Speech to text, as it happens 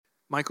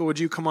Michael, would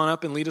you come on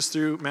up and lead us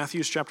through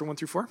Matthew chapter 1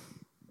 through 4?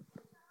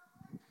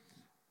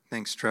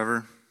 Thanks,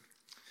 Trevor.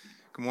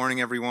 Good morning,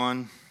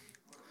 everyone.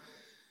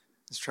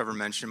 As Trevor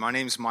mentioned, my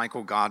name is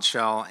Michael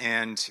Godshall,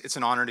 and it's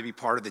an honor to be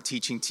part of the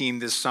teaching team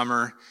this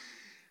summer.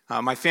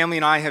 My family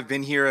and I have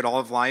been here at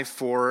Olive Life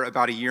for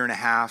about a year and a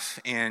half,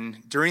 and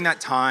during that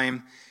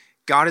time,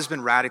 God has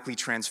been radically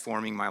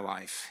transforming my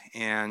life.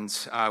 And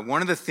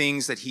one of the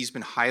things that he's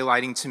been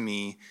highlighting to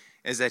me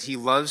is that he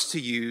loves to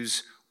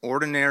use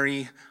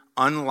ordinary,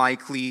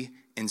 unlikely,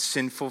 and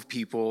sinful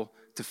people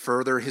to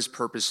further his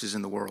purposes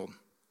in the world.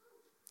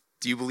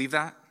 Do you believe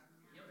that?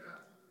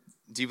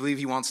 Do you believe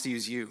he wants to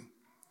use you?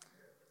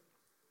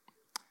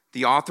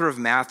 The author of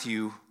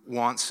Matthew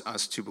wants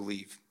us to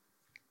believe.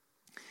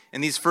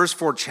 In these first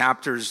 4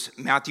 chapters,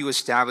 Matthew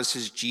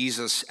establishes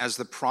Jesus as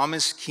the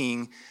promised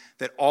king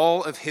that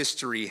all of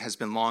history has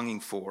been longing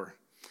for.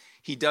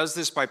 He does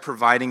this by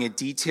providing a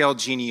detailed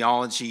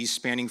genealogy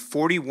spanning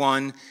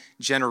 41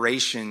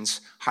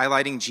 generations,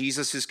 highlighting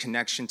Jesus'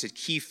 connection to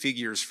key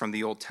figures from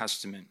the Old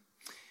Testament.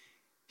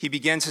 He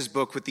begins his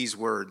book with these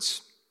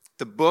words: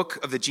 the book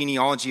of the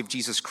genealogy of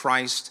Jesus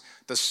Christ,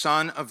 the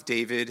son of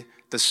David,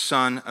 the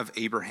son of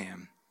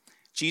Abraham.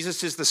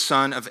 Jesus is the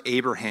son of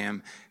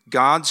Abraham,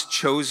 God's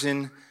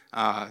chosen,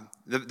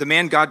 the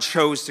man God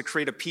chose to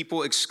create a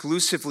people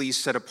exclusively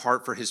set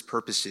apart for his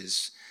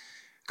purposes.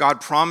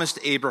 God promised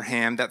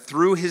Abraham that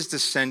through his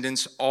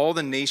descendants, all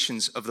the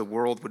nations of the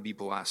world would be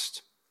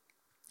blessed.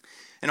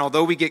 And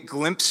although we get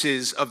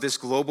glimpses of this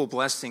global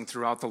blessing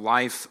throughout the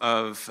life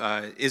of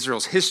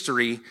Israel's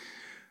history,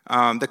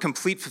 the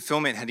complete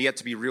fulfillment had yet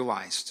to be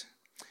realized.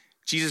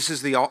 Jesus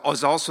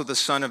is also the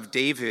son of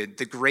David,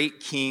 the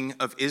great king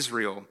of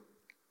Israel.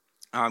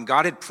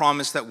 God had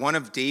promised that one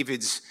of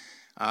David's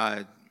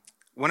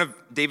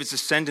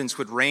descendants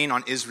would reign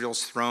on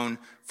Israel's throne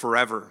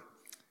forever.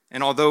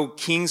 And although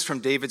kings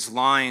from David's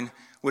line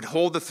would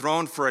hold the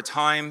throne for a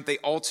time, they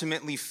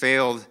ultimately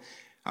failed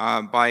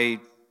by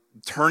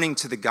turning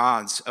to the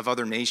gods of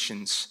other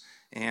nations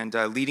and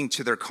leading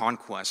to their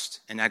conquest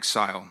and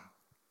exile.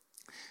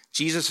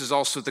 Jesus is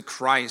also the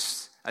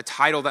Christ, a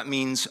title that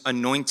means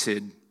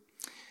anointed.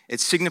 It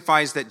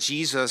signifies that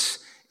Jesus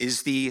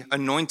is the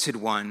anointed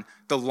one,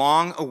 the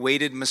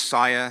long-awaited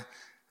Messiah,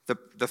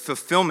 the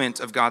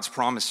fulfillment of God's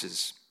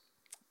promises.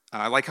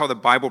 I like how the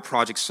Bible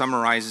Project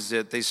summarizes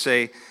it. They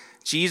say,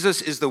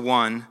 Jesus is the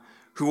one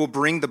who will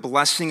bring the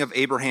blessing of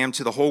Abraham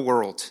to the whole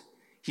world.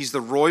 He's the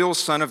royal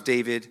son of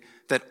David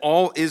that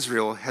all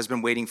Israel has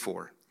been waiting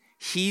for.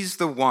 He's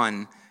the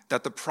one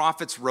that the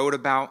prophets wrote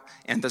about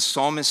and the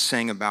psalmists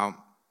sang about.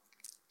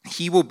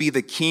 He will be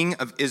the king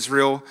of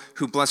Israel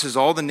who blesses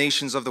all the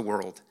nations of the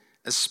world,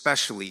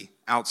 especially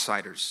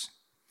outsiders.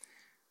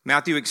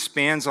 Matthew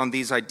expands on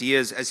these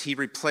ideas as he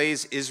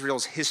replays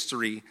Israel's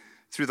history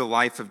through the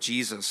life of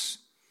Jesus.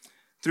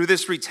 Through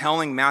this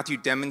retelling, Matthew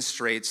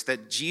demonstrates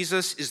that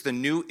Jesus is the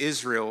new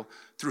Israel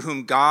through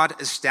whom God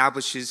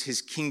establishes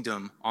his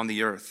kingdom on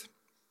the earth.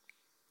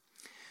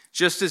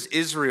 Just as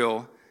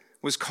Israel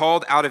was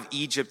called out of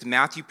Egypt,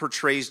 Matthew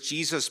portrays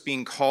Jesus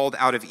being called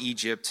out of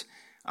Egypt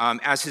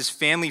as his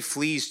family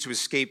flees to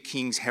escape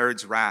King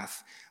Herod's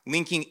wrath,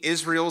 linking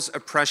Israel's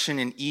oppression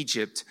in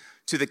Egypt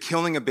to the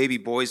killing of baby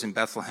boys in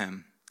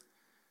Bethlehem.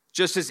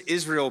 Just as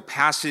Israel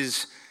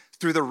passes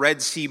through the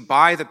Red Sea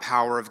by the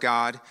power of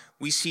God,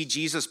 we see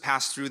Jesus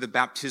pass through the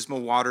baptismal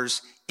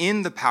waters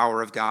in the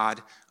power of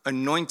God,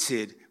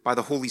 anointed by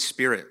the Holy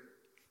Spirit.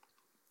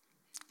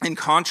 In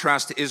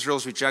contrast to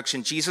Israel's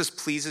rejection, Jesus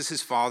pleases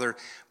his Father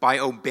by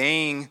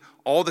obeying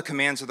all the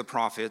commands of the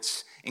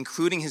prophets,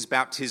 including his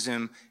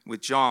baptism with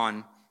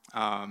John,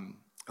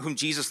 whom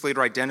Jesus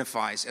later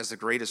identifies as the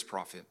greatest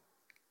prophet.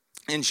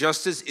 And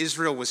just as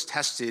Israel was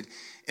tested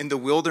in the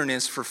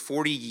wilderness for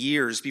 40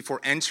 years before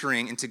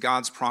entering into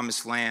God's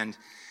promised land,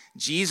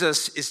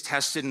 Jesus is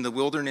tested in the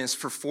wilderness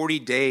for 40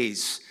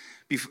 days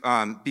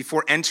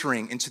before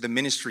entering into the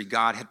ministry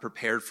God had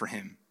prepared for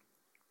him.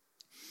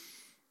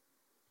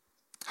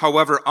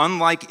 However,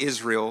 unlike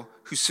Israel,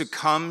 who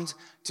succumbed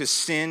to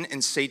sin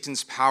and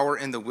Satan's power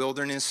in the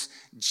wilderness,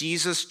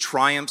 Jesus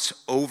triumphs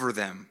over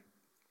them,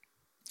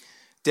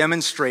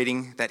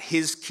 demonstrating that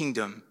his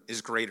kingdom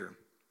is greater.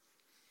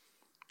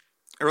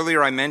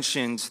 Earlier, I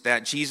mentioned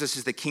that Jesus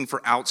is the king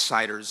for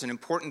outsiders, an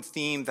important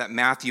theme that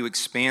Matthew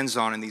expands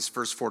on in these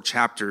first 4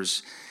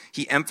 chapters.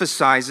 He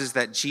emphasizes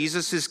that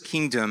Jesus'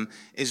 kingdom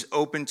is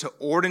open to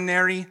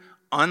ordinary,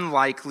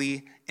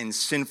 unlikely, and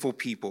sinful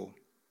people.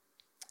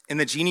 In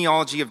the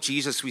genealogy of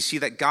Jesus, we see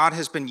that God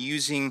has been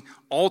using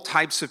all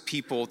types of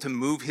people to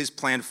move his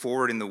plan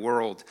forward in the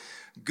world.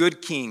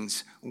 Good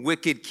kings,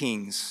 wicked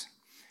kings,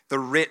 the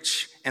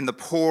rich and the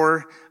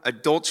poor,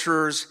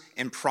 adulterers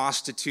and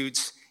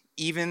prostitutes,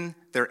 even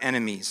their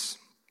enemies.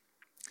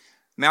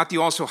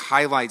 Matthew also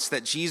highlights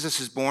that Jesus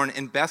is born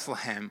in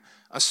Bethlehem,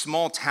 a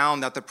small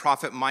town that the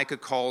prophet Micah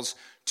calls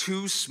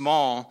too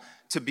small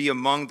to be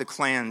among the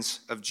clans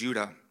of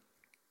Judah.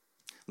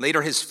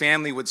 Later, his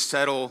family would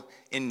settle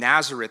in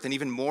Nazareth, an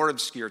even more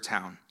obscure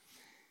town.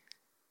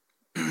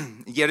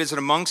 Yet is it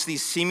amongst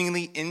these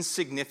seemingly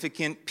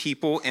insignificant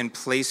people and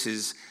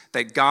places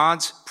that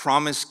God's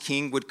promised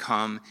king would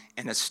come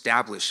and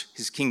establish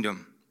his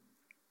kingdom.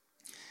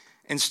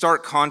 In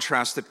stark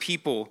contrast, the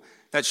people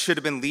that should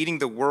have been leading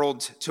the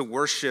world to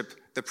worship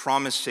the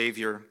promised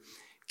Savior,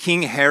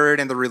 King Herod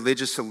and the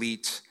religious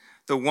elite,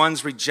 the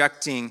ones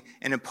rejecting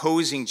and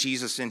opposing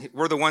Jesus, and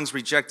were the ones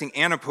rejecting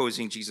and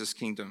opposing Jesus'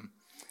 kingdom.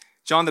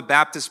 John the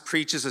Baptist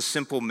preaches a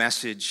simple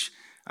message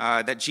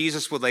that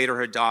Jesus would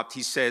later adopt.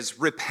 He says,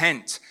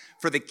 "Repent,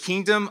 for the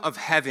kingdom of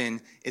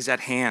heaven is at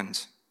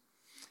hand."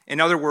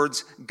 In other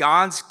words,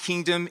 God's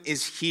kingdom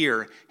is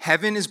here.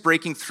 Heaven is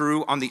breaking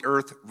through on the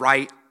earth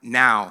right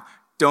now.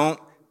 Don't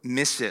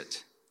miss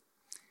it.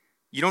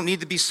 You don't need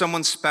to be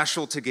someone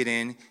special to get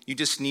in. You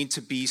just need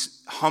to be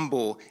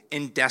humble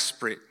and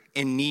desperate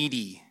and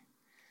needy,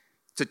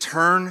 to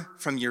turn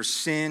from your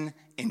sin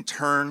and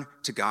turn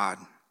to God.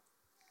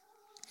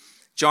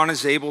 John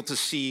is able to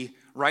see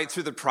right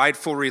through the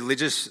prideful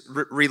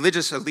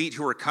religious elite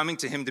who are coming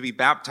to him to be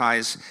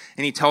baptized,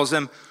 and he tells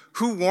them,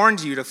 "Who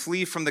warned you to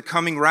flee from the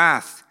coming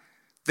wrath?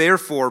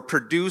 Therefore,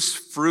 produce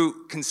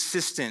fruit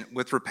consistent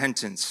with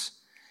repentance,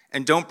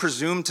 and don't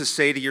presume to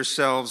say to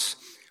yourselves,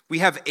 'We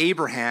have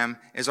Abraham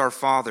as our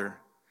father.'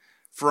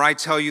 For I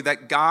tell you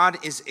that God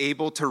is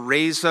able to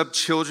raise up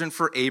children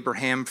for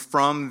Abraham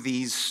from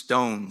these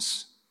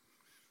stones."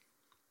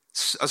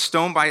 A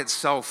stone by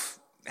itself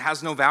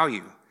has no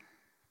value,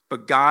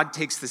 but God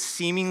takes the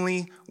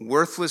seemingly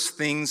worthless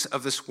things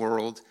of this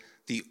world,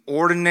 the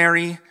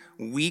ordinary,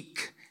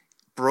 weak,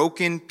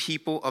 broken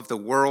people of the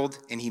world,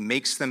 and he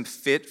makes them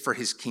fit for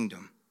his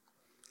kingdom.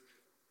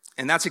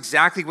 And that's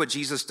exactly what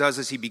Jesus does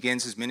as he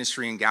begins his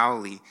ministry in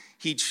Galilee.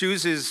 He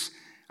chooses,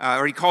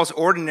 he calls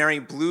ordinary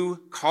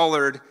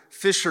blue-collared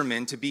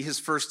fishermen to be his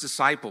first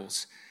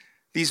disciples.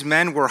 These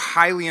men were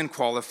highly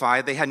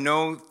unqualified. They had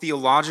no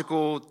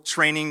theological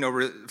training,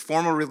 no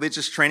formal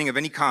religious training of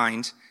any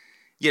kind.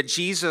 Yet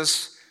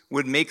Jesus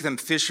would make them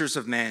fishers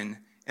of men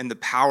in the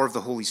power of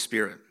the Holy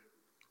Spirit.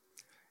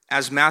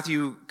 As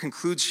Matthew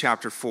concludes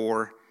chapter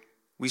 4,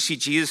 we see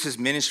Jesus'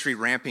 ministry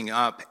ramping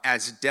up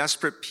as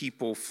desperate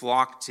people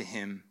flock to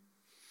him.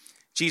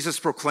 Jesus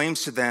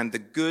proclaims to them the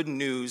good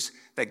news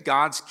that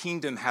God's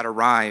kingdom had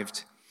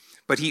arrived,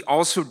 but he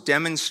also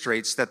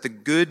demonstrates the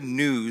good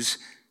news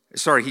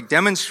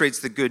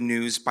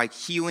by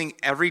healing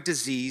every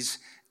disease,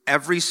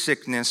 every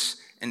sickness,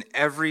 and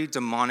every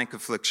demonic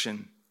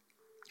affliction.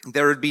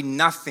 There would be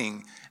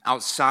nothing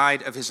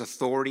outside of his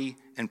authority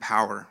and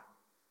power.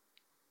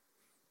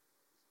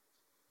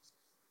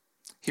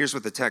 Here's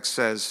what the text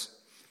says.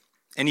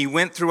 "And he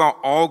went throughout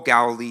all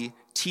Galilee,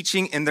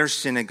 teaching in their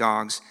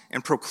synagogues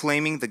and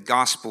proclaiming the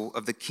gospel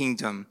of the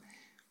kingdom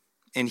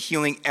and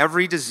healing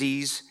every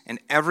disease and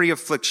every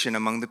affliction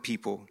among the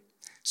people.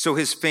 So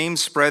his fame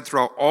spread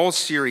throughout all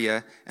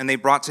Syria, and they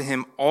brought to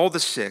him all the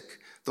sick,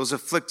 those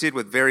afflicted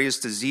with various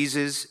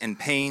diseases and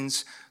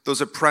pains,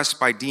 those oppressed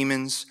by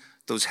demons,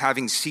 those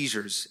having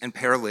seizures and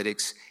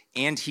paralytics,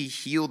 and he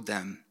healed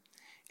them.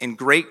 And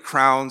great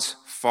crowds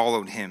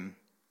followed him."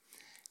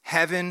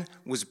 Heaven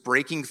was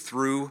breaking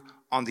through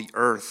on the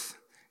earth.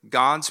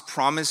 God's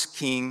promised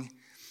king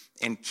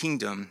and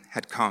kingdom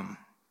had come.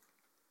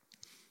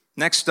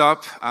 Next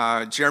up,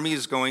 Jeremy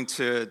is going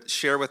to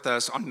share with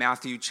us on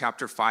Matthew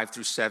chapter 5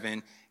 through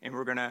 7, and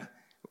we're going to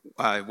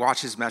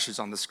watch his message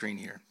on the screen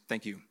here.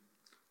 Thank you.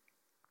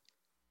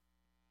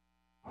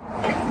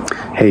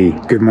 Hey,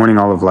 good morning,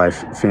 All of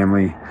Life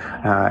family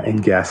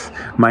and guests.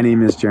 My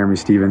name is Jeremy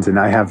Stevens, and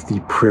I have the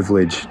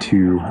privilege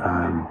to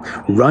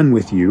run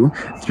with you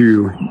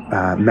through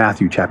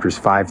Matthew chapters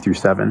 5 through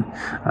 7.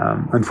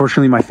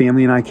 Unfortunately, my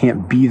family and I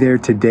can't be there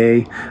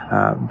today,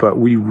 but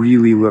we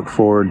really look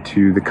forward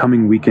to the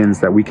coming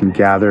weekends that we can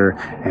gather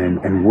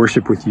and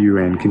worship with you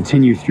and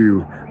continue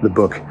through the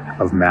book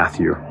of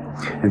Matthew.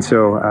 And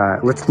so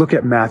let's look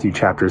at Matthew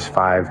chapters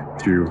 5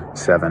 through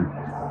 7.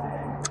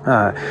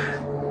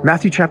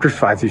 Matthew chapters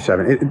 5 through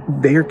 7,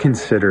 they are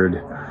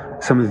considered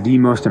some of the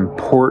most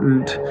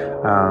important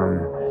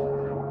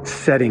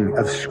setting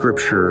of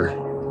Scripture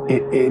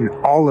in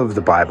all of the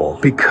Bible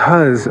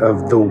because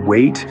of the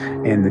weight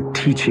and the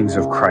teachings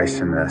of Christ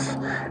in this.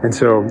 And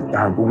so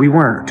we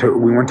want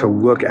to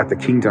look at the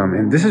kingdom,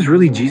 and this is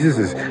really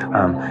Jesus's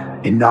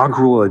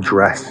inaugural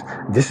address.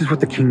 This is what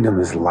the kingdom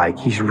is like.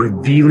 He's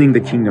revealing the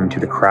kingdom to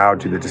the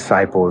crowd, to the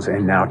disciples,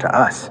 and now to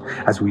us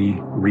as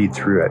we read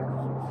through it.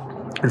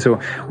 And so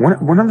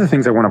one of the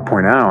things I want to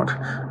point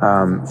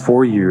out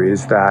for you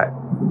is that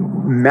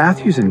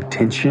Matthew's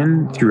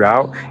intention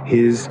throughout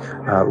his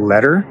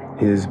letter,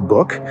 his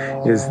book,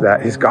 is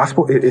that his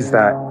gospel is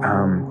that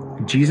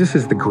Jesus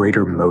is the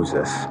greater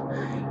Moses.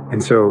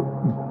 And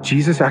so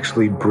Jesus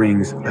actually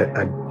brings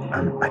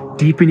a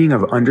deepening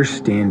of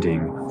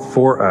understanding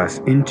for us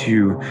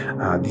into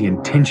the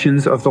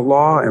intentions of the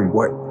law and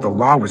what the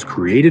law was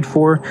created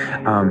for,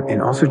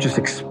 and also just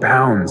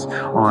expounds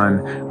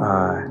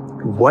on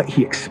what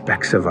he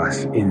expects of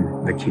us in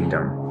the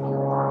kingdom.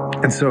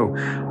 And so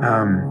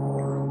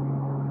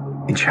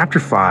in chapter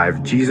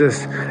 5,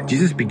 Jesus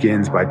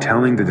begins by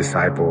telling the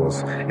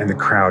disciples and the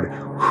crowd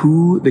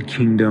who the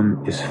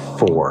kingdom is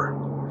for.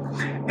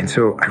 And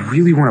so I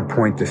really want to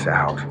point this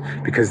out,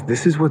 because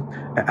this is what,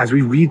 as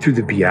we read through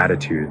the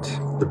Beatitudes,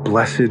 the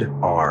blessed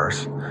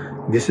are's,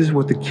 this is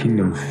what the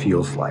kingdom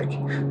feels like.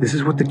 This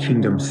is what the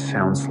kingdom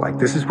sounds like.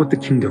 This is what the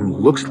kingdom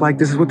looks like.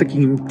 This is what the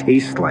kingdom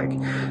tastes like.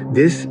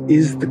 This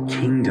is the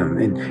kingdom.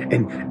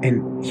 And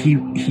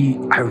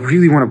I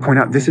really want to point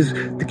out,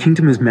 the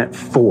kingdom is meant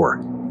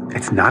for.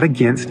 It's not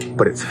against,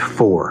 but it's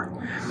for.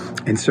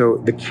 And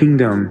so the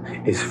kingdom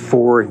is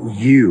for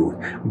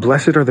you.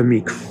 Blessed are the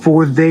meek,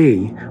 for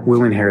they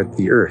will inherit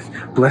the earth.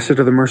 Blessed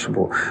are the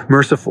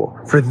merciful,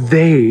 for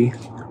they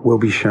will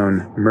be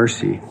shown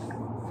mercy.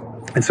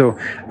 And so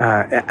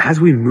as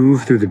we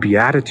move through the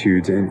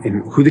Beatitudes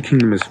and who the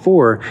kingdom is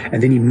for,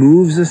 and then he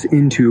moves us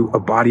into a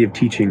body of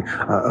teaching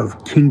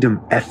of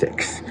kingdom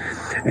ethics.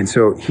 And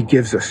so he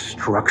gives us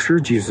structure.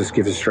 Jesus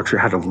gives us structure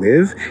how to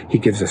live. He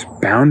gives us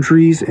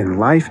boundaries in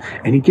life,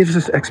 and he gives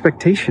us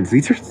expectations.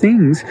 These are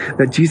things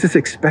that Jesus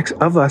expects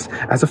of us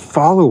as a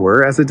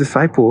follower, as a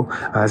disciple,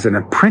 as an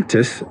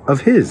apprentice of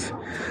his.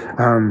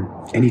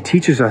 And he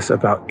teaches us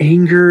about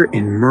anger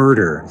and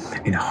murder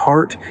and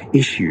heart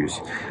issues.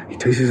 He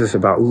teaches us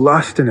about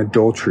lust and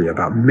adultery,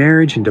 about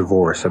marriage and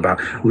divorce,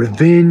 about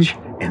revenge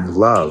and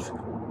love.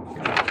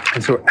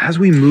 And so as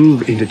we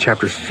move into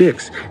chapter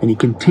 6, and he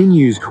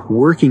continues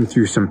working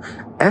through some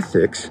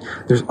ethics,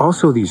 there's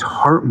also these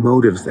heart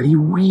motives that he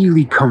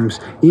really comes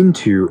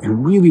into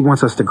and really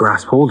wants us to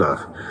grasp hold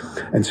of.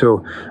 And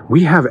so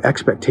we have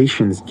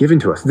expectations given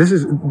to us. This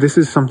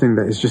is something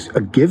that is just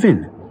a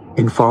given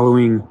in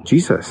following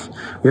Jesus.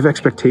 We have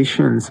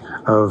expectations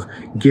of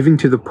giving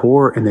to the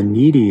poor and the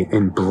needy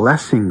and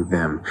blessing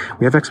them.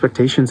 We have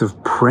expectations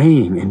of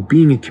praying and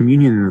being in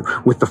communion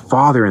with the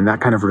Father in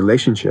that kind of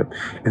relationship.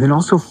 And then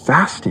also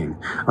fasting,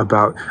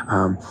 about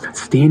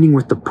standing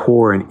with the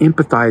poor and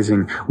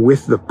empathizing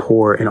with the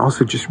poor, and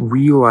also just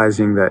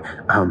realizing that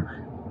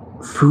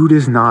food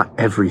is not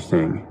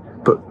everything,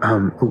 but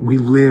we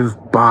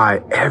live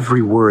by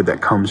every word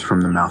that comes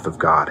from the mouth of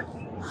God.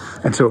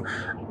 And so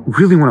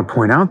really want to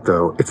point out,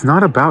 though, it's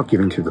not about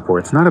giving to the poor.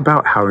 It's not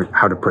about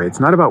how to pray. It's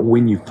not about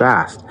when you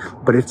fast,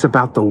 but it's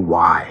about the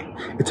why.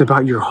 It's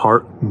about your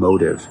heart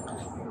motive.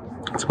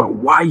 It's about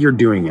why you're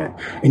doing it.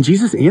 And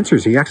Jesus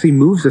answers. He actually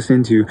moves us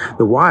into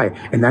the why,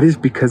 and that is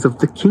because of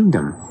the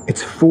kingdom.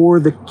 It's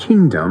for the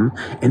kingdom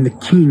and the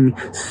king's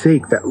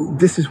sake that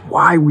this is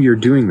why we are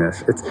doing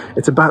this.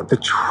 It's about the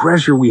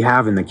treasure we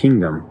have in the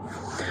kingdom.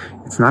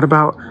 It's not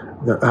about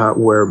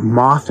where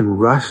moth and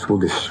rust will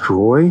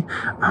destroy,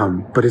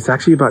 but it's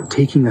actually about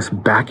taking us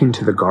back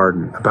into the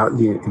garden, about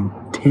the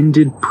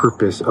intended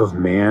purpose of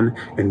man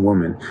and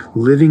woman,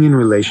 living in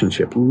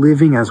relationship,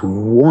 living as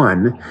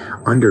one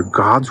under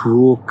God's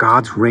rule,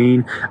 God's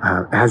reign,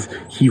 as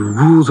he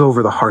rules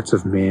over the hearts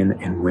of men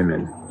and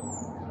women.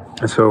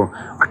 And so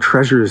our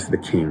treasure is the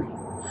King.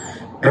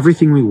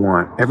 Everything we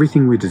want,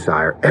 everything we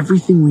desire,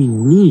 everything we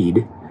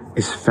need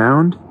is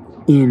found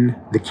in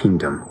the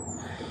kingdom.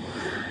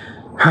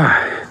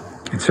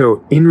 And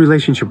so in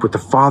relationship with the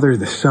Father,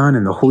 the Son,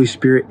 and the Holy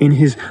Spirit, in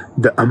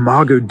the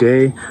Imago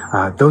Dei,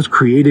 those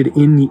created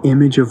in the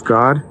image of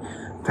God,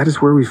 that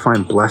is where we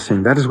find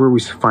blessing. That is where we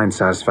find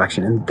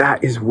satisfaction. And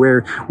that is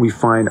where we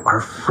find our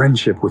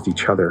friendship with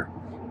each other.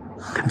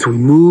 And so we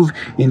move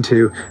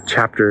into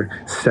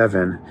chapter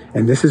 7,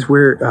 and this is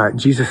where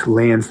Jesus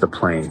lands the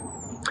plane.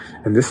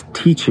 And this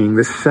teaching,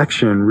 this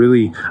section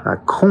really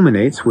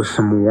culminates with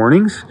some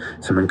warnings,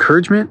 some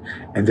encouragement,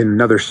 and then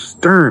another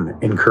stern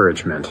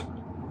encouragement.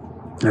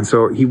 And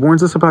so he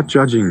warns us about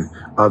judging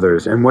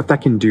others and what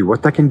that can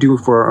do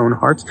for our own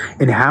hearts,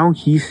 and how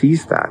he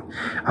sees that.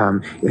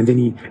 And then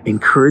he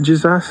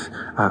encourages us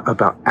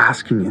about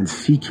asking and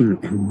seeking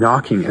and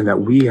knocking, and that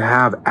we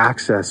have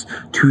access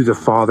to the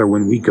Father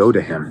when we go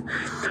to him.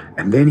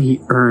 And then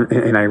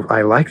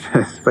I like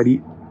this, but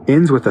he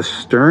ends with a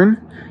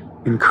stern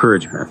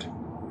encouragement.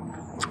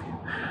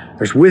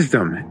 There's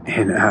wisdom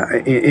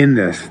in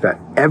this, that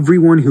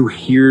everyone who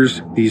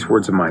hears these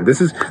words of mine,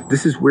 this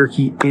is where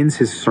he ends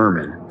his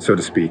sermon, so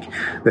to speak,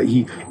 that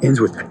he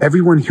ends with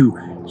everyone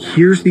who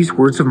hears these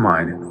words of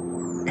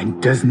mine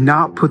and does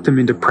not put them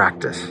into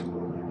practice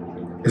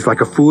is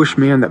like a foolish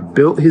man that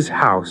built his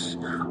house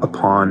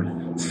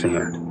upon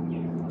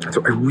sand.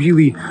 So I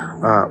really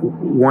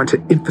want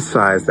to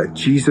emphasize that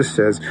Jesus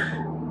says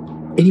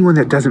anyone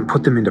that doesn't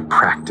put them into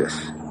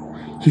practice,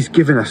 he's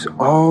given us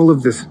all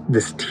of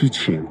this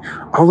teaching,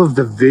 all of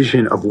the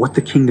vision of what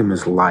the kingdom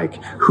is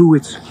like, who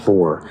it's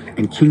for,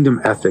 and kingdom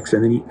ethics.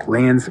 And then he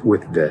lands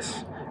with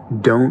this: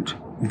 don't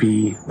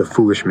be the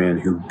foolish man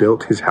who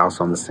built his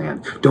house on the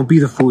sand. Don't be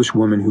the foolish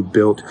woman who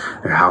built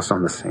her house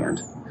on the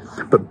sand,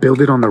 but build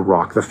it on the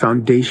rock, the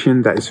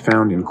foundation that is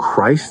found in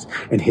Christ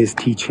and his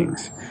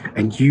teachings.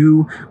 And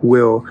you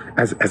will,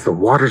 as the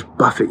waters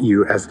buffet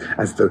you, as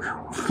the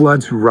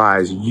floods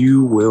rise,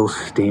 you will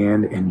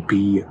stand and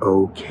be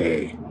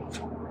okay.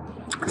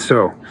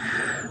 So,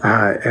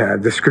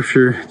 the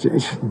scripture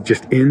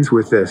just ends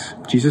with this.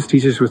 Jesus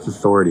teaches with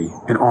authority,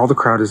 and all the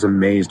crowd is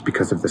amazed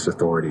because of this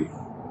authority.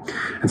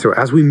 And so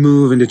as we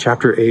move into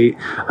chapter 8,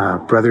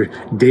 Brother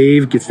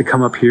Dave gets to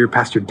come up here,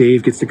 Pastor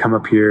Dave gets to come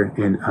up here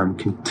and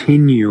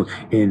continue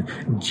in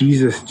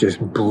Jesus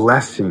just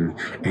blessing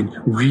and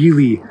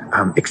really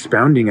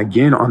expounding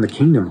again on the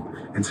kingdom.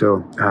 And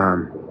so,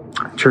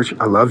 church,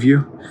 I love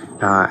you.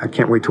 I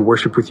can't wait to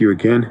worship with you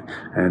again.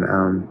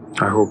 And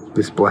I hope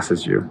this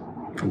blesses you.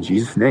 In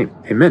Jesus' name,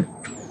 amen.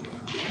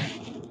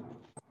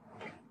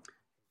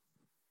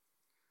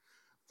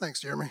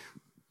 Thanks, Jeremy.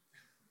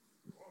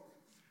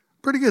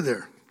 Pretty good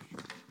there.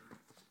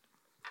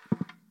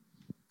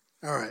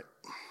 All right.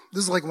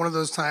 This is like one of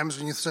those times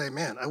when you say,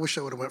 man, I wish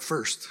I would have went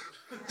first.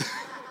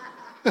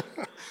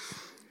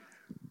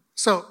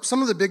 So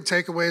some of the big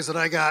takeaways that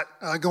I got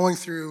going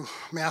through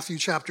Matthew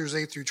chapters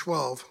 8 through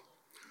 12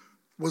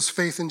 was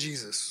faith in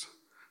Jesus.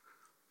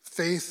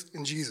 Faith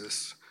in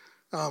Jesus.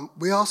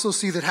 We also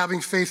see that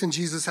having faith in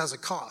Jesus has a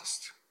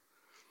cost,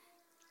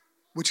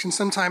 which can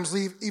sometimes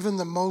leave even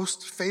the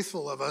most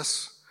faithful of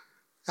us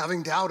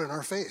having doubt in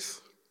our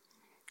faith.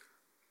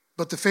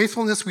 But the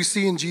faithfulness we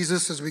see in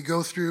Jesus as we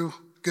go through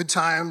good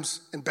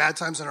times and bad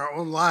times in our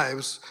own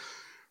lives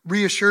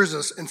reassures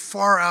us and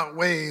far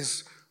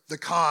outweighs the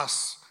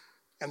costs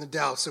and the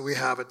doubts that we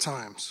have at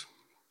times.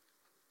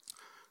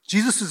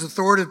 Jesus'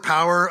 authoritative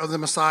power of the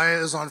Messiah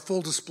is on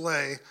full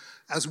display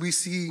as we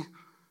see,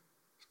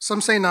 some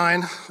say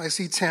 9, I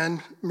see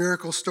 10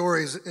 miracle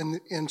stories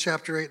in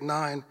chapter 8 and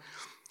 9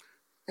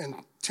 and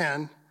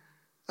 10.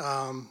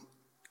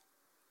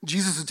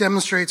 Jesus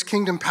demonstrates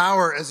kingdom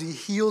power as he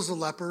heals the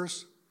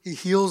lepers, he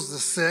heals the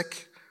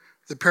sick,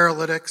 the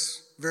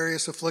paralytics,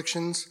 various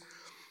afflictions,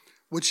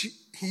 which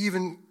he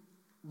even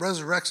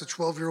resurrects a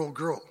 12-year-old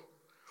girl.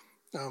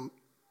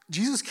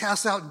 Jesus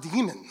casts out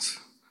demons,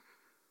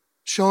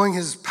 showing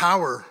his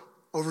power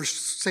over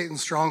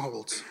Satan's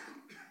strongholds.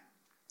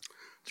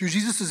 Through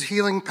Jesus'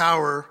 healing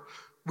power,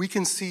 we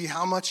can see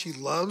how much he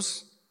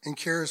loves and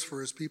cares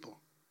for his people.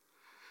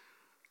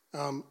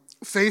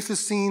 Faith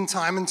is seen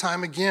time and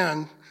time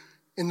again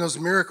in those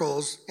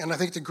miracles, and I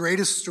think the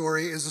greatest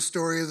story is the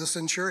story of the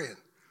centurion,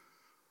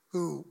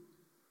 who,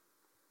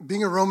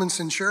 being a Roman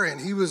centurion,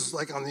 he was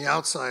like on the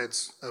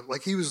outsides,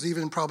 like he was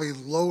even probably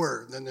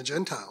lower than the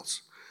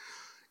Gentiles.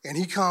 And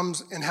he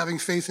comes and, having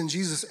faith in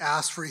Jesus,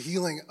 asks for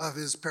healing of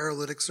his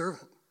paralytic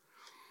servant.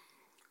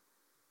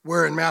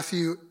 Where in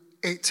Matthew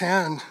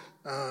 8:10,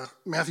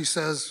 Matthew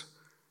says,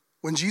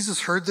 when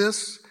Jesus heard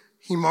this,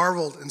 he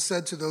marveled and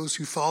said to those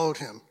who followed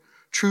him,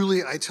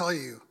 truly, I tell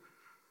you,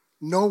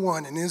 no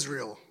one in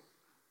Israel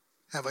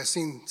have I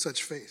seen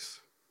such faith.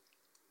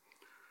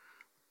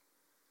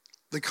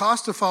 The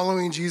cost of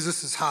following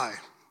Jesus is high.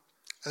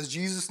 As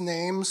Jesus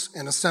names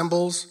and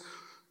assembles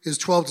his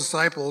 12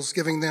 disciples,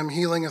 giving them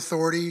healing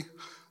authority,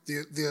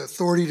 the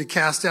authority to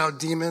cast out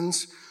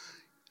demons,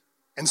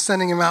 and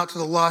sending them out to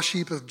the lost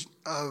sheep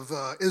of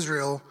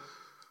Israel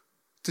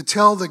to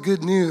tell the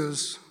good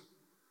news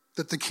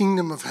that the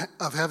kingdom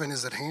of heaven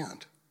is at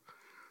hand.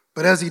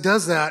 But as he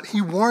does that,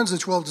 he warns the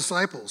 12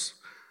 disciples.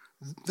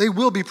 They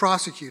will be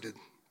persecuted.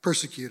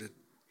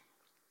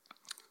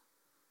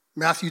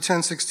 Matthew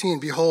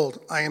 10:16,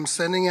 behold, I'm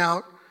sending you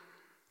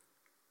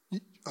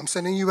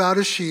out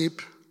as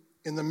sheep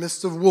in the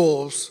midst of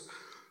wolves,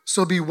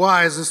 so be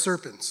wise as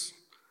serpents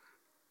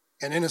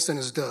and innocent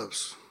as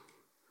doves.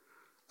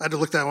 I had to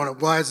look that one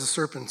up, wise as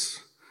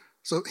serpents.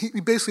 So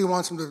he basically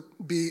wants them to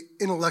be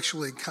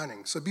intellectually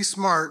cunning. So be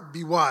smart,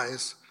 be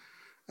wise,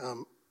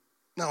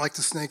 not like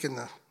the snake in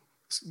the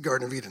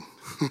Garden of Eden.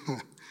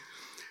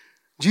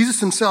 Jesus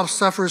himself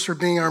suffers for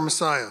being our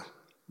Messiah.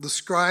 The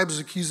scribes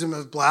accuse him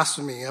of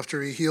blasphemy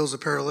after he heals a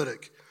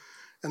paralytic.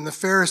 And the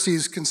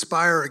Pharisees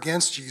conspire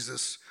against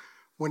Jesus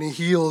when he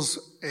heals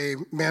a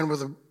man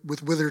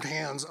with withered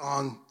hands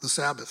on the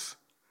Sabbath.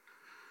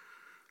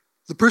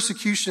 The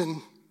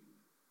persecution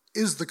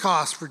is the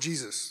cost for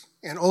Jesus.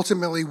 And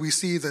ultimately, we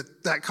see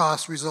that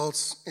cost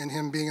results in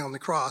him being on the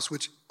cross,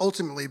 which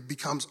ultimately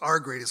becomes our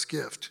greatest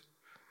gift.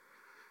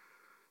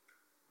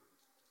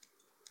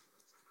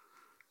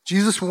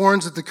 Jesus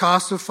warns that the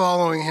cost of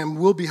following him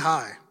will be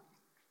high.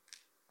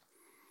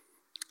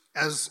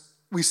 As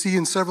we see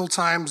in several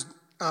times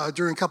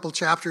during a couple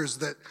chapters,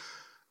 that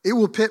it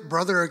will pit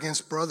brother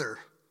against brother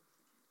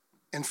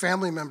and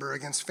family member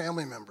against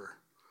family member.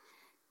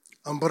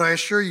 But I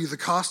assure you, the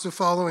cost of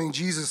following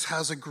Jesus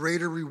has a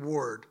greater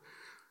reward,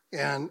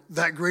 and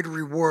that greater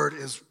reward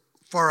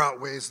far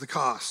outweighs the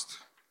cost.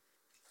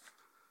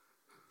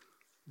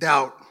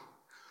 Doubt.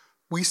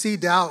 We see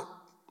doubt.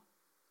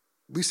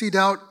 We see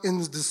doubt in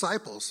the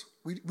disciples.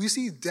 We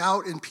see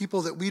doubt in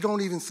people that we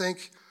don't even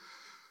think,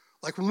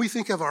 like when we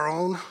think of our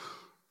own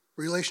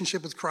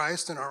relationship with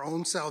Christ and our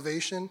own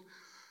salvation,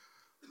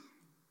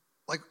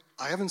 like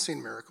I haven't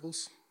seen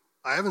miracles.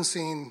 I haven't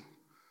seen,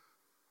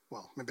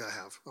 well, maybe I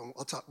have.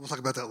 We'll talk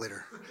about that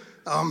later.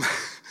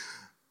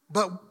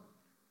 But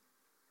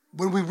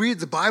when we read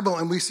the Bible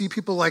and we see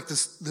people like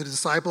the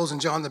disciples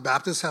and John the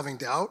Baptist having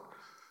doubt,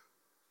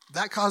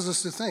 that caused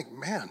us to think,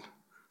 man,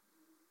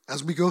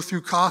 as we go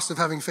through cost of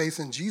having faith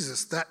in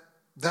Jesus, that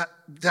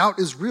doubt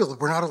is real.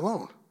 We're not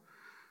alone.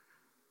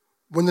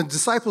 When the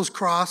disciples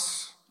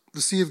cross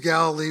the Sea of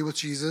Galilee with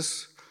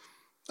Jesus,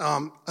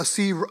 a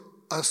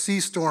sea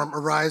storm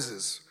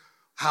arises,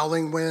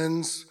 howling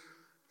winds,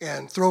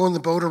 and throwing the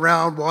boat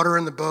around, water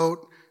in the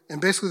boat. And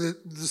basically the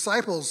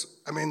disciples,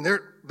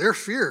 they're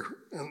fear,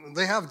 and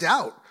they have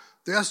doubt.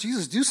 They ask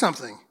Jesus, do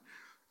something.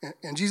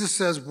 And Jesus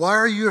says, why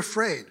are you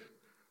afraid?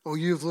 Oh,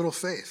 you have little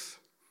faith.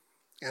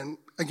 And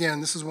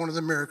again, this is one of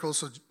the miracles,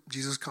 so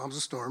Jesus calms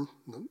the storm.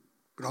 We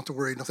don't have to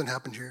worry, nothing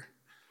happened here.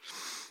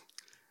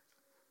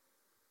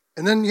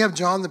 And then you have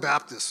John the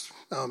Baptist.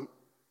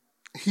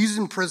 He's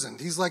in prison.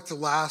 He's like the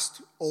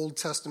last Old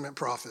Testament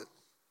prophet.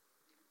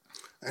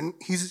 And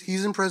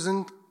he's in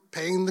prison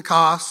paying the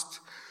cost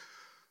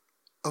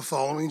of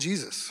following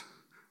Jesus.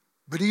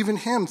 But even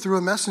him, through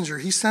a messenger,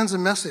 he sends a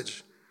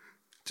message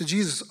to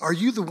Jesus. Are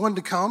you the one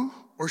to come,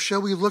 or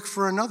shall we look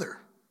for another?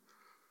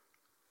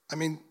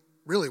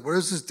 Really, where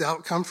does this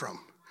doubt come from?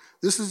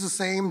 This is the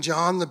same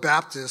John the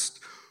Baptist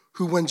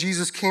who, when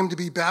Jesus came to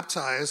be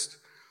baptized,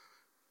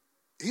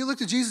 he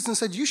looked at Jesus and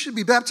said, you should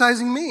be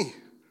baptizing me.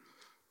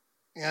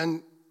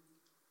 And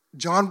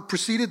John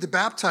proceeded to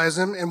baptize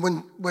him, and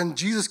when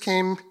Jesus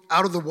came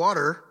out of the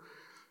water,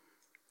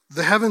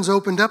 the heavens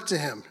opened up to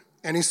him,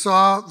 and he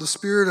saw the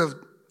Spirit of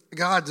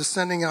God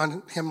descending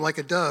on him like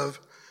a dove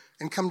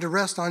and come to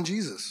rest on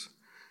Jesus.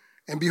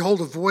 And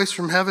behold, a voice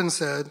from heaven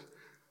said,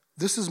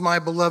 this is my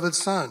beloved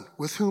Son,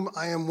 with whom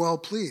I am well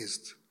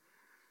pleased.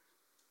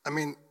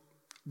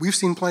 We've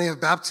seen plenty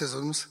of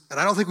baptisms, and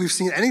I don't think we've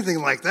seen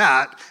anything like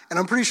that. And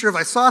I'm pretty sure if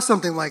I saw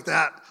something like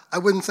that, I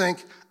wouldn't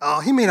think, oh,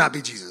 he may not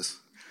be Jesus.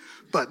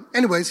 But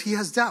anyways, he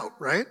has doubt,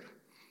 right?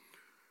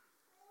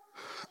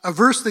 A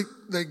verse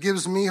that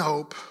gives me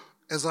hope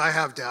as I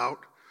have doubt,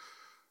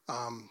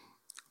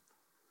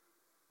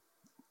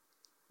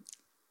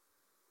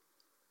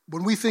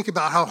 when we think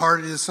about how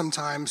hard it is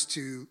sometimes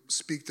to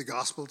speak the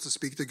gospel, to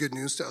speak the good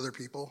news to other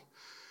people,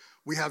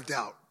 we have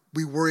doubt.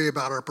 We worry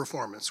about our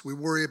performance. We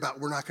worry about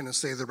we're not going to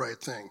say the right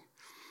thing.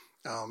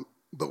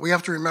 But we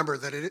have to remember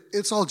that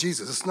it's all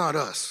Jesus. It's not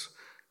us.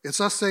 It's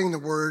us saying the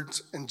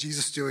words and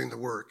Jesus doing the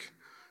work.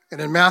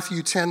 And in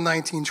Matthew 10,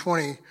 19,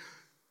 20,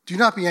 do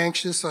not be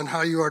anxious on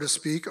how you are to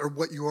speak or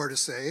what you are to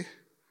say.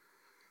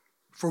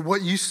 For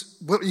what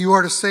you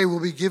are to say will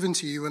be given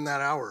to you in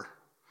that hour.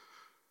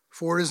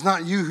 For it is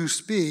not you who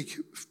speak,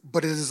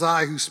 but it is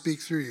I who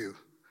speak through you,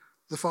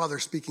 the Father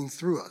speaking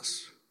through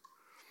us.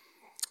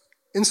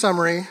 In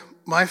summary,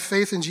 my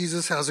faith in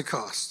Jesus has a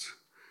cost.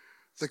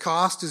 The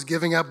cost is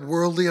giving up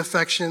worldly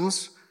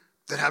affections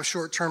that have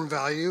short-term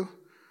value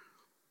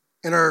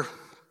and are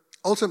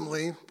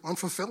ultimately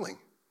unfulfilling.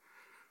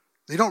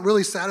 They don't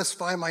really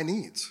satisfy my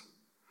needs.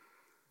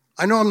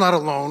 I know I'm not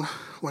alone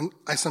when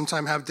I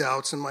sometimes have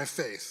doubts in my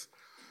faith.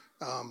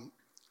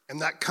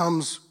 And that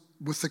comes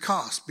with the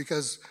cost,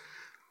 because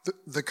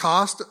the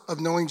cost of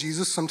knowing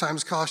Jesus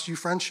sometimes costs you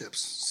friendships.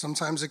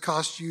 Sometimes it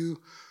costs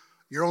you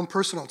your own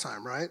personal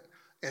time, right?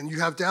 And you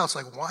have doubts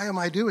like, why am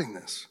I doing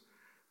this?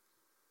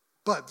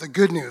 But the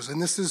good news, and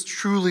this is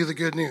truly the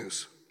good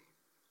news,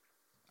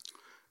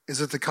 is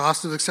that the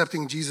cost of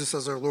accepting Jesus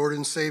as our Lord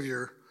and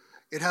Savior,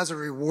 it has a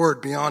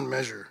reward beyond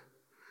measure.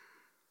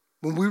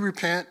 When we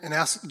repent and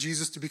ask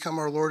Jesus to become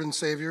our Lord and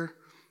Savior,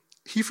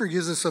 he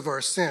forgives us of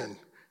our sin,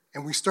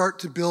 and we start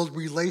to build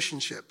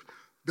relationship.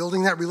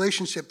 Building that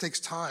relationship takes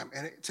time,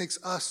 and it takes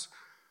us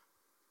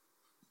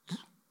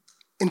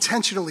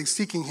intentionally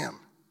seeking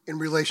him in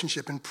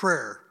relationship, in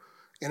prayer,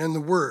 and in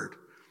the Word.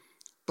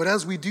 But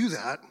as we do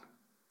that,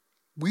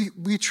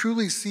 we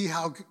truly see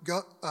how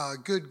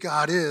good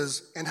God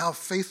is and how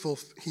faithful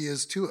he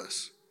is to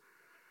us.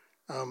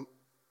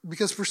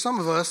 Because for some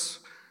of us,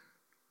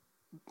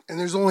 and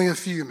there's only a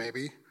few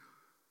maybe,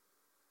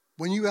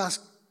 when you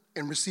ask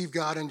and receive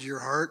God into your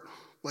heart,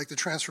 like the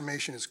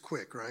transformation is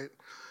quick, right?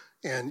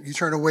 And you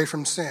turn away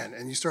from sin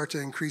and you start to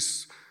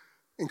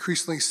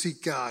increasingly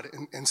seek God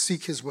and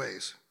seek his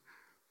ways.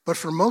 But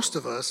for most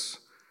of us,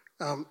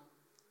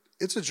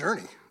 it's a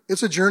journey.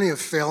 It's a journey of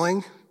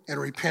failing and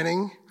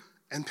repenting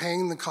and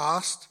paying the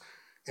cost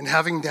and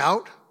having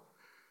doubt.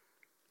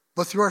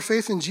 But through our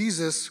faith in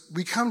Jesus,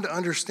 we come to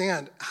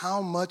understand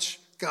how much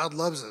God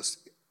loves us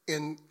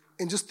in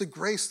just the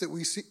grace that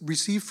we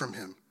receive from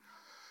him.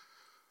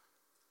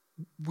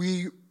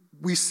 We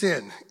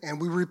sin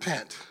and we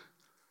repent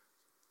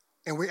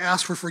and we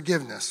ask for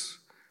forgiveness.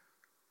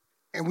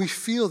 And we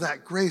feel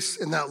that grace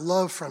and that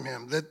love from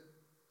him that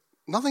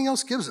nothing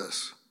else gives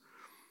us.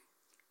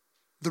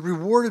 The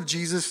reward of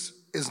Jesus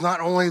is not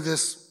only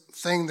this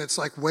thing that's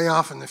like way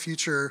off in the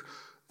future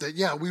that,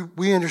 yeah,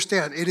 we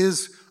understand. It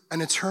is an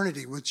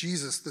eternity with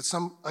Jesus,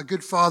 that a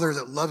good Father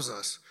that loves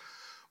us.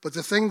 But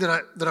the thing that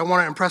I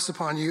want to impress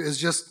upon you is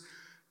just,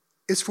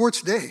 it's for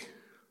today.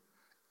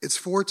 It's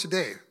for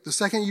today. The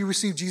second you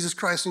receive Jesus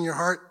Christ in your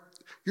heart,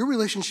 your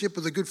relationship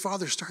with a good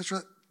Father starts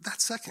right that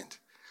second.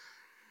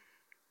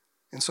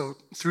 And so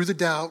through the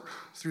doubt,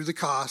 through the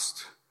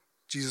cost,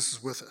 Jesus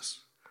is with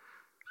us.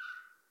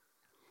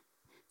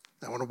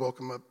 I want to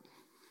welcome up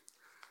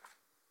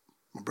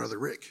my brother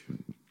Rick.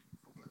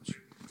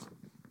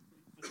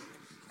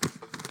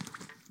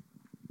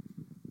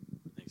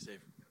 Thanks,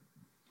 Dave.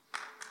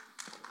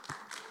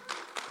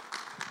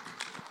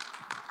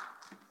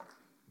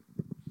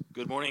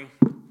 Good morning.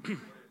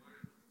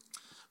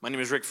 My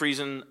name is Rick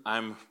Friesen.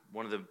 I'm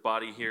one of the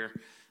body here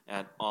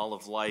at All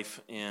of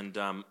Life, and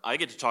I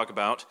get to talk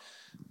about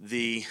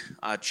the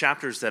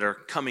chapters that are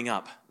coming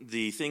up,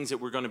 the things that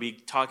we're going to be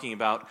talking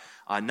about,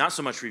 not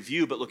so much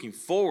review, but looking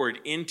forward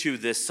into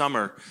this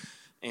summer.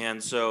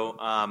 And so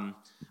I'm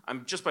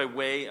just by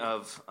way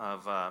of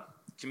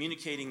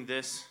communicating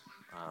this.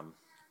 Let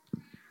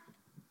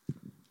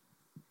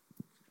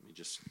me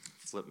just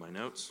flip my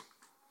notes.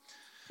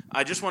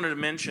 I just wanted to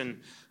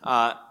mention,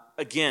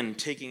 again,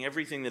 taking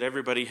everything that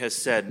everybody has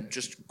said,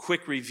 just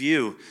quick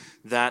review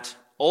that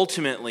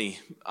ultimately,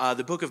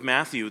 the book of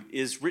Matthew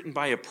is written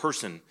by a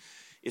person.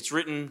 It's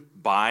written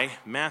by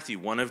Matthew,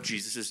 one of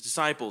Jesus'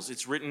 disciples.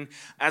 It's written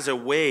as a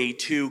way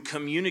to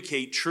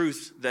communicate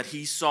truth that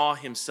he saw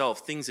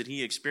himself, things that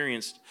he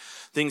experienced,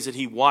 things that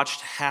he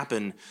watched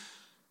happen.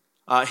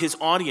 His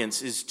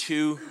audience is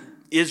to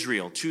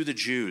Israel, to the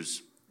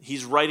Jews.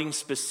 He's writing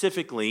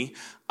specifically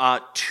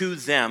to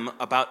them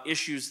about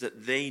issues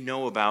that they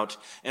know about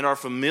and are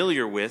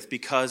familiar with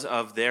because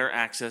of their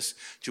access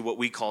to what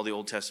we call the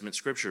Old Testament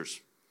scriptures.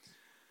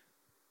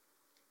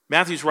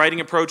 Matthew's writing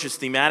approach is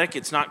thematic.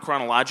 It's not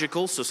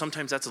chronological, so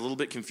sometimes that's a little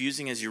bit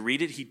confusing as you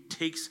read it. He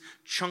takes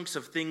chunks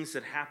of things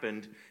that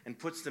happened and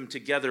puts them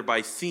together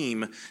by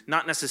theme,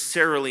 not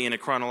necessarily in a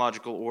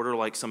chronological order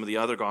like some of the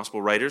other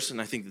gospel writers,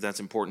 and I think that that's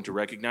important to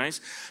recognize.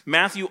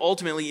 Matthew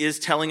ultimately is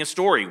telling a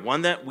story,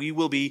 one that we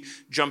will be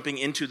jumping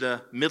into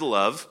the middle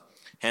of,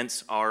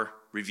 hence our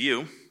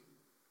review.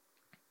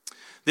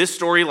 This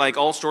story, like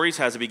all stories,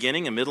 has a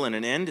beginning, a middle, and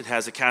an end. It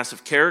has a cast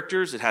of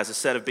characters. It has a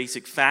set of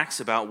basic facts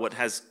about what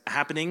has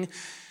happening.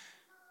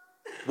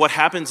 What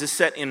happens is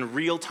set in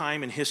real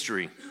time in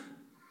history.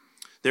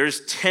 There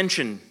is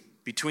tension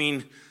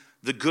between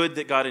the good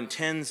that God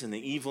intends and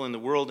the evil in the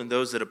world and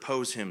those that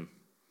oppose him.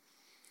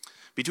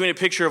 Between a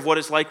picture of what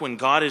it's like when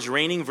God is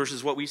reigning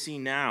versus what we see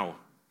now.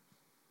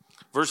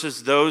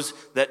 Versus those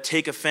that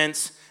take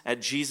offense at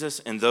Jesus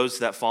and those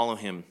that follow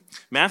him.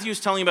 Matthew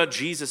is telling about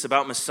Jesus,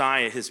 about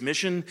Messiah, his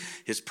mission,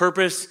 his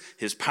purpose,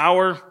 his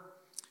power,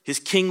 his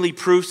kingly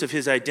proofs of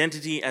his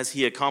identity as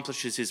he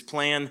accomplishes his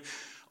plan.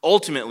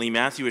 Ultimately,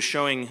 Matthew is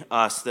showing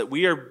us that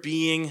we are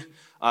being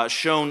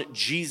shown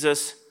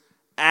Jesus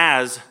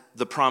as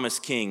the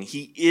promised king.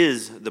 He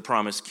is the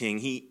promised king.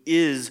 He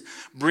is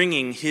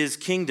bringing his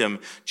kingdom.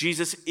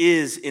 Jesus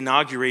is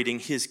inaugurating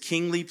his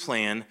kingly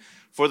plan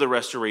for the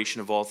restoration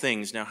of all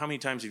things. Now, how many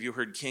times have you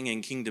heard king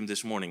and kingdom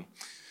this morning?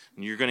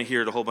 And you're going to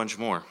hear it a whole bunch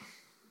more.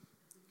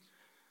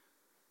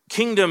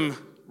 Kingdom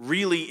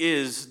really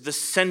is the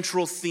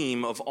central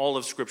theme of all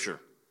of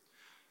Scripture.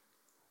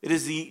 It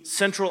is the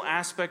central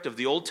aspect of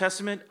the Old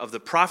Testament, of the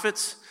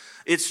prophets.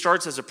 It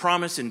starts as a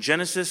promise in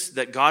Genesis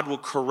that God will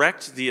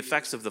correct the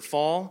effects of the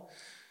fall.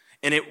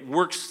 And it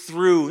works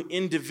through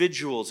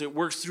individuals, it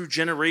works through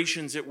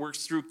generations, it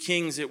works through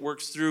kings, it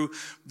works through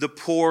the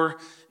poor,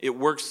 it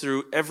works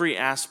through every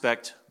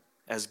aspect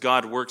as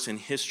God works in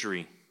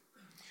history.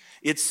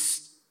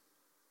 Its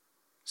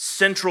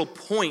central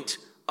point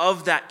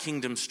of that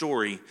kingdom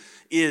story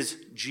is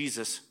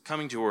Jesus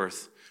coming to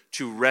earth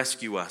to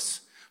rescue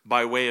us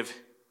by way of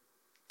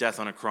death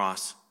on a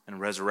cross and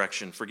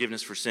resurrection,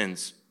 forgiveness for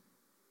sins.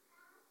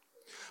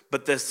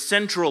 But the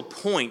central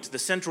point, the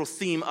central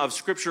theme of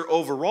Scripture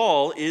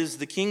overall is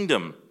the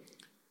kingdom.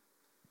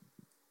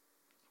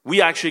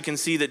 We actually can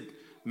see that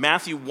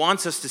Matthew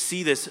wants us to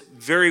see this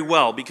very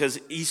well because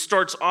he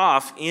starts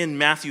off in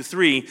Matthew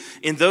 3.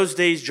 In those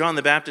days, John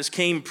the Baptist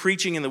came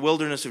preaching in the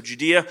wilderness of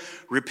Judea,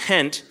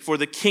 repent, for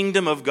the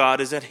kingdom of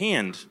God is at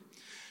hand.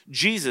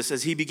 Jesus,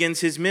 as he begins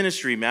his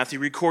ministry, Matthew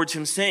records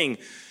him saying,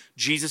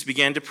 Jesus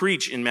began to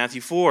preach in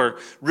Matthew 4,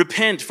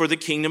 repent, for the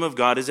kingdom of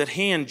God is at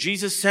hand.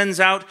 Jesus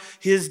sends out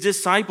his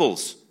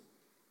disciples,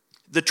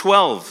 the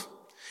 12,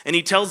 and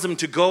he tells them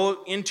to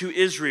go into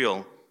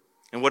Israel.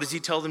 And what does he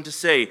tell them to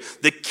say?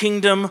 The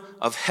kingdom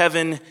of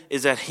heaven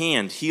is at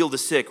hand. Heal the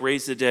sick,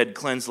 raise the dead,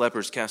 cleanse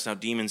lepers, cast out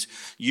demons.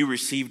 You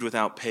received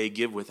without pay,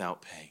 give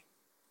without pay.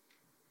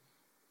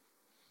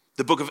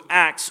 The book of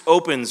Acts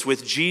opens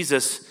with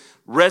Jesus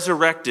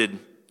resurrected.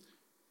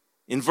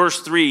 In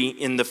verse 3,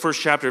 in the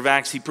first chapter of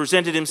Acts, he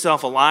presented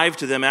himself alive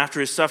to them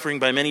after his suffering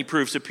by many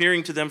proofs,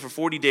 appearing to them for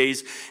 40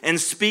 days and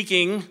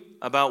speaking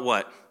about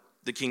what?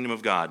 The kingdom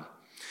of God.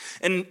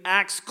 And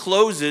Acts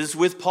closes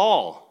with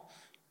Paul.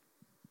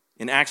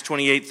 In Acts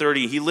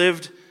 28:30, he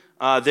lived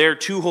there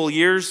 2 whole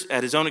years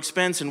at his own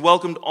expense and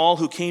welcomed all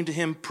who came to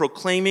him,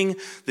 proclaiming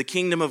the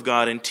kingdom of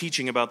God and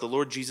teaching about the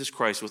Lord Jesus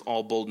Christ with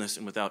all boldness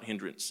and without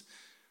hindrance.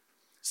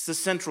 It's the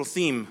central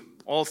theme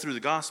all through the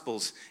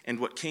Gospels and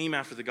what came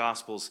after the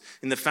Gospels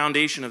in the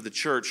foundation of the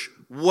church.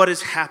 What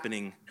is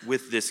happening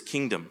with this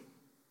kingdom?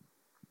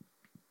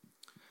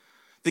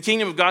 The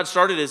kingdom of God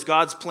started as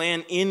God's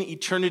plan in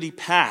eternity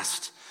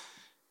past.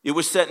 It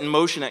was set in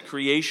motion at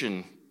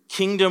creation.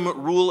 kingdom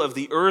rule of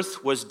the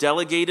earth was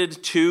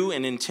delegated to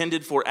and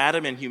intended for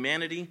Adam and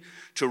humanity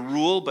to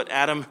rule, but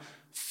Adam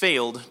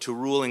failed to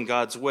rule in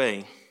God's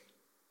way.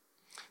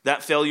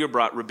 That failure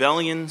brought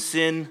rebellion,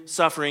 sin,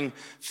 suffering,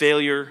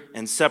 failure,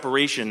 and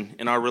separation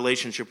in our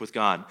relationship with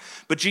God.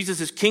 But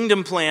Jesus'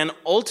 kingdom plan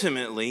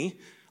ultimately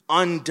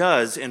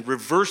undoes and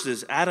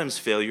reverses Adam's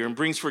failure and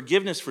brings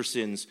forgiveness for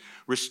sins,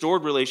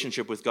 restored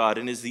relationship with God,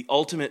 and is the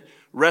ultimate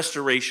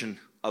restoration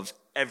of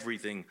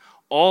everything,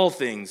 all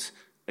things,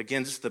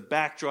 against the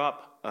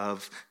backdrop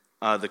of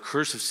the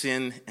curse of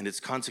sin and its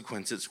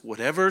consequences.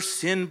 Whatever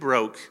sin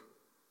broke,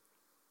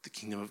 the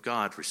kingdom of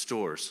God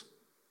restores.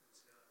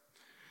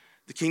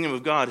 The kingdom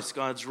of God is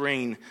God's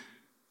reign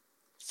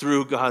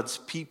through God's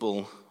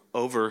people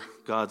over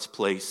God's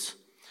place.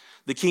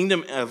 The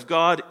kingdom of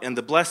God and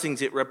the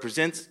blessings it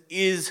represents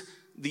is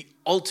the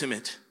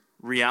ultimate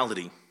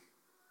reality.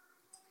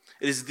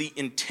 It is the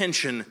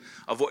intention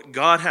of what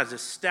God has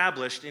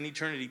established in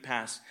eternity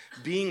past,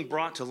 being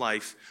brought to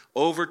life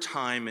over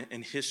time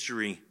and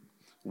history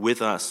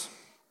with us.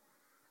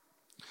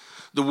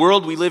 The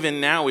world we live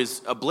in now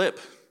is a blip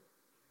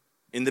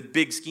in the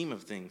big scheme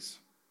of things,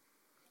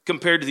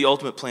 compared to the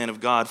ultimate plan of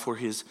God for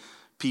his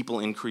people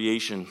in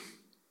creation.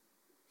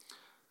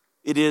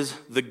 It is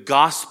the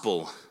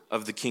gospel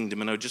of the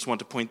kingdom, and I just want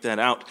to point that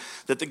out,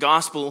 that the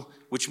gospel,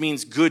 which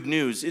means good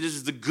news, it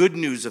is the good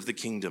news of the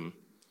kingdom.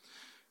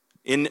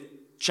 In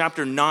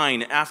chapter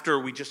 9, after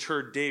we just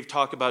heard Dave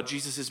talk about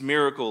Jesus'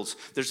 miracles,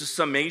 there's a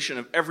summation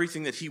of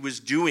everything that he was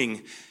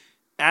doing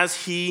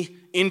as he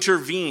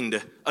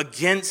intervened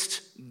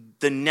against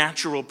the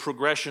natural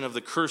progression of the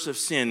curse of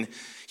sin.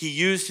 He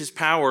used his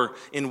power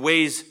in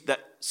ways that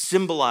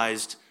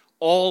symbolized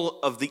all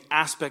of the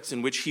aspects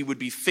in which he would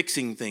be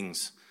fixing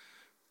things.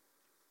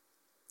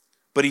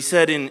 But he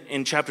said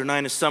in chapter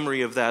 9, a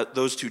summary of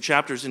those two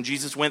chapters, and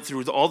Jesus went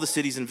through all the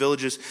cities and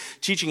villages,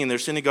 teaching in their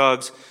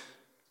synagogues,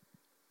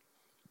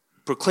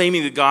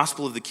 proclaiming the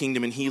gospel of the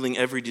kingdom and healing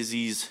every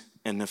disease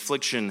and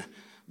affliction,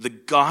 the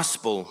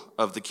gospel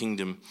of the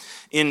kingdom.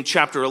 In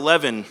chapter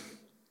 11,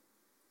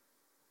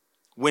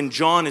 when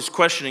John is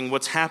questioning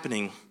what's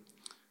happening,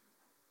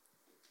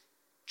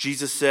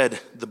 Jesus said,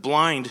 the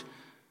blind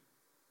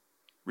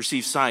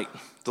receive sight,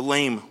 the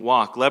lame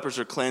walk, lepers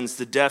are cleansed,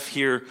 the deaf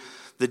hear,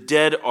 the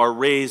dead are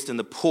raised, and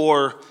the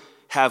poor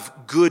have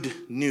good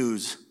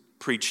news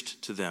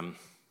preached to them.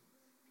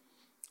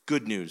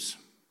 Good news.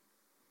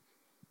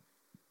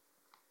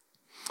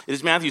 It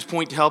is Matthew's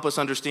point to help us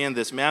understand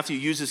this. Matthew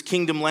uses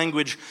kingdom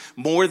language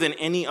more than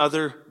any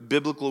other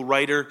biblical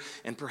writer,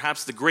 and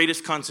perhaps the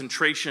greatest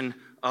concentration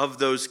of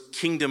those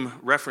kingdom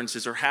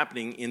references are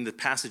happening in the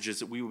passages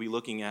that we will be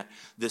looking at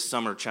this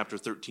summer, chapter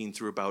 13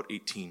 through about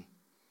 18.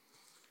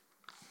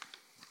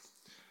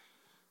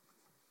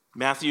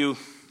 Matthew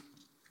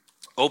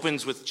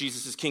opens with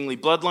Jesus' kingly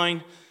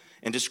bloodline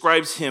and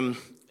describes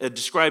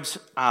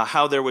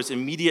how there was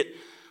immediate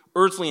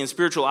earthly and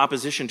spiritual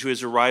opposition to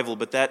his arrival,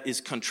 but that is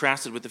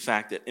contrasted with the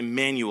fact that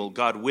Emmanuel,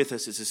 God with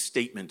us, is a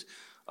statement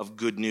of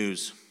good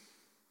news.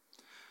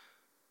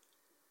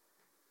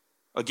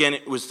 Again,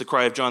 it was the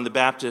cry of John the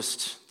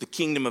Baptist, the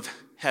kingdom of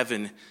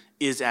heaven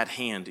is at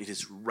hand. It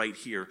is right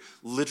here.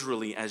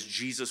 Literally, as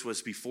Jesus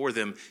was before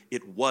them,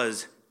 it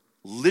was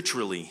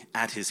literally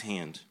at his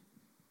hand.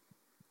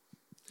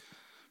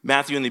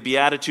 Matthew in the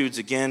Beatitudes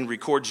again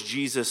records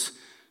Jesus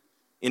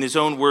in his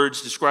own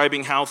words,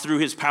 describing how through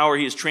his power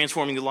he is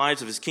transforming the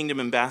lives of his kingdom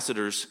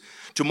ambassadors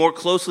to more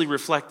closely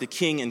reflect the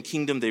king and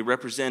kingdom they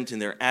represent in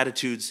their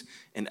attitudes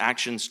and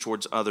actions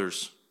towards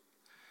others.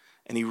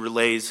 And he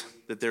relays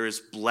that there is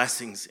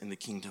blessings in the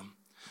kingdom.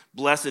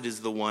 Blessed is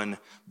the one,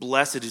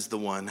 blessed is the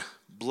one,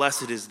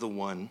 blessed is the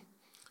one,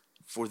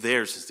 for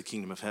theirs is the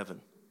kingdom of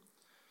heaven.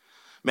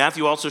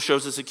 Matthew also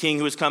shows us a king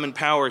who has come in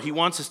power. He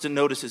wants us to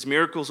notice his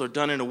miracles are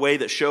done in a way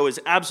that show his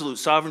absolute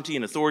sovereignty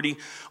and authority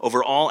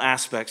over all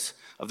aspects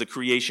of the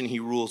creation he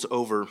rules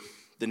over.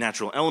 The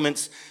natural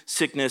elements,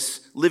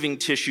 sickness, living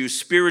tissue,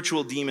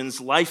 spiritual demons,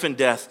 life and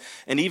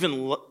death, and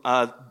even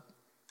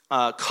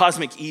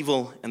cosmic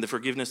evil and the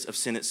forgiveness of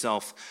sin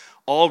itself.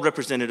 All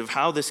representative of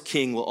how this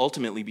king will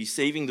ultimately be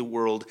saving the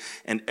world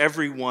and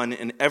everyone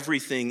and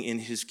everything in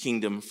his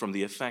kingdom from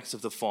the effects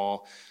of the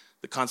fall,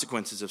 the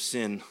consequences of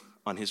sin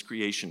on his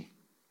creation.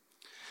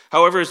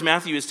 However, as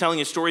Matthew is telling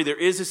his story, there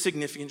is a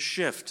significant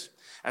shift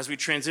as we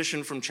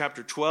transition from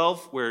chapter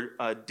 12, where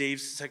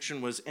Dave's section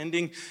was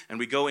ending, and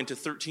we go into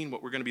 13,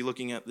 what we're going to be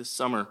looking at this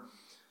summer.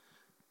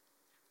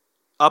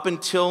 Up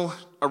until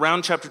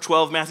around chapter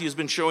 12, Matthew has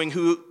been showing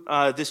who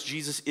this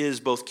Jesus is,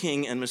 both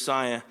king and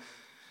Messiah.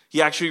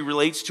 He actually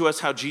relates to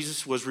us how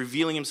Jesus was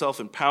revealing himself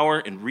in power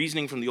and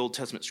reasoning from the Old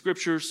Testament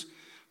scriptures.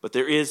 But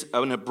there is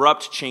an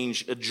abrupt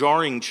change, a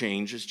jarring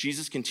change. As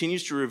Jesus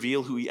continues to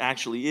reveal who he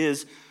actually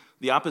is,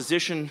 the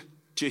opposition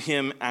to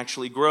him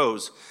actually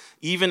grows.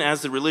 Even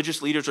as the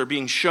religious leaders are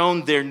being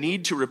shown their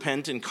need to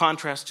repent in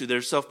contrast to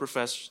their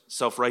self-professed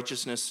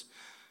self-righteousness,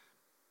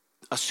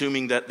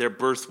 assuming that their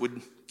birth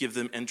would give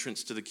them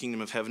entrance to the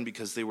kingdom of heaven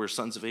because they were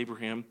sons of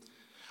Abraham,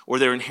 or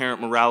their inherent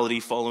morality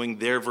following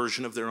their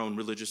version of their own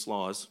religious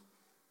laws.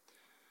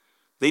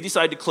 They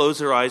decide to close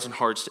their eyes and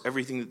hearts to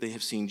everything that they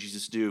have seen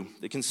Jesus do.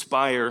 They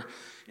conspire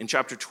in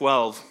chapter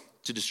 12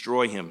 to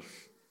destroy him.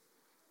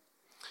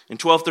 In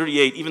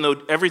 12:38, even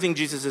though everything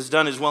Jesus has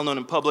done is well known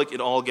in public, it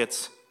all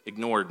gets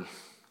ignored.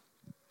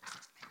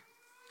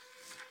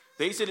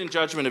 They sit in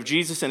judgment of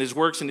Jesus and his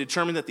works and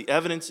determine that the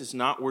evidence is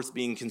not worth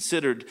being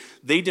considered.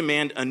 They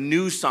demand a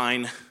new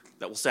sign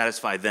that will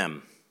satisfy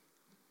them.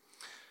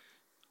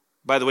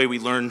 By the way, we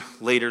learn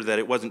later that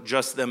it wasn't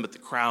just them, but the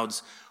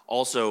crowds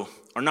also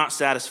are not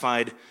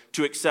satisfied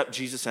to accept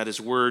Jesus at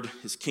his word,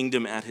 his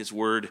kingdom at his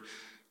word.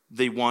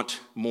 They want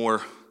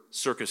more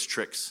circus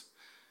tricks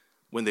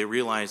when they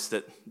realize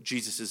that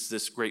Jesus is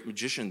this great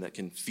magician that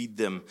can feed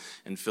them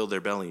and fill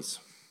their bellies.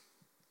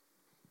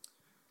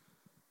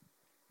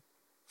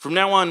 From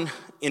now on,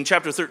 in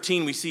chapter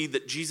 13, we see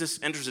that Jesus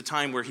enters a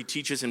time where he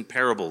teaches in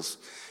parables.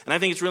 And I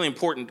think it's really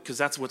important because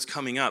that's what's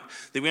coming up,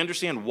 that we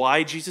understand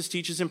why Jesus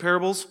teaches in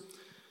parables.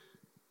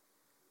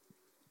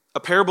 A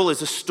parable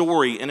is a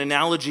story, an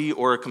analogy,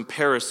 or a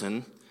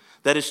comparison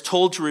that is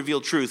told to reveal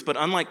truth. But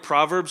unlike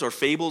proverbs or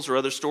fables or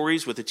other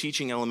stories with a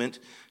teaching element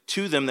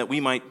to them that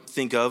we might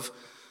think of,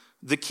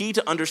 the key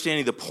to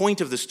understanding the point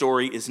of the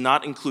story is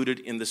not included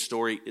in the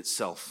story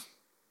itself.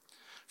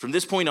 From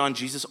this point on,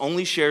 Jesus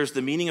only shares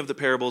the meaning of the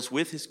parables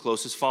with his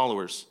closest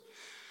followers.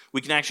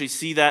 We can actually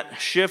see that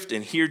shift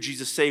and hear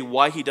Jesus say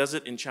why he does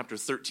it in chapter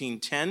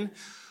 13:10,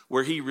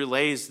 where he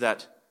relays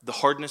that the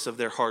hardness of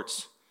their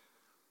hearts,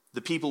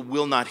 the people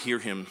will not hear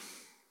him.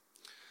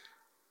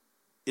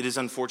 It is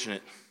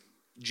unfortunate.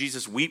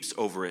 Jesus weeps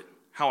over it.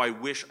 How I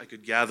wish I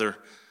could gather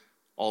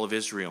all of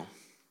Israel.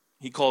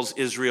 He calls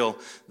Israel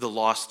the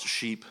lost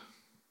sheep.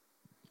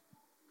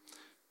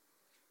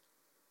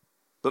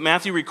 But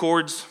Matthew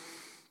records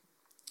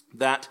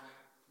that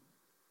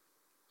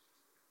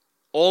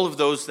all of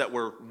those that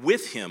were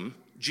with him,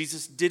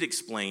 Jesus did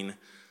explain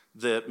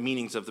the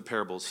meanings of the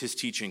parables, his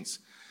teachings.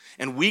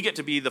 And we get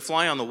to be the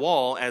fly on the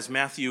wall as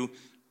Matthew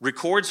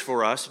records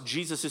for us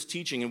Jesus'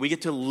 teaching, and we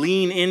get to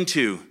lean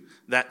into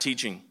that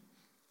teaching.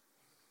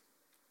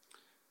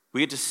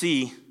 We get to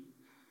see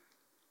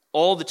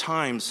all the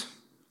times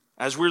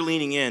as we're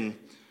leaning in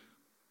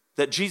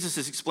that Jesus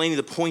is explaining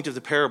the point of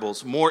the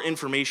parables, more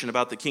information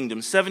about the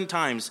kingdom. 7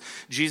 times,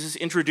 Jesus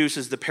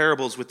introduces the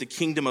parables with the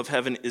kingdom of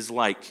heaven is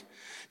like.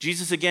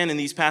 Jesus, again, in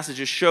these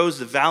passages, shows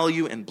the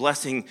value and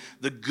blessing,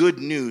 the good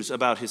news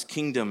about his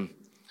kingdom.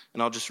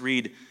 And I'll just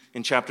read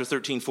in chapter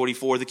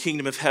 13:44, the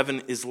kingdom of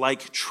heaven is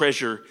like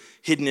treasure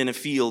hidden in a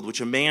field,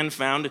 which a man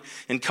found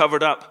and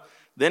covered up.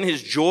 Then in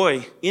his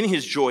joy,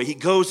 he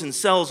goes and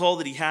sells all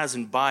that he has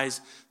and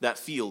buys that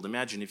field.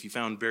 Imagine if you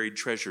found buried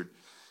treasure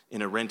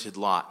in a rented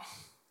lot.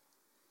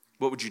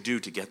 What would you do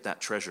to get that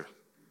treasure?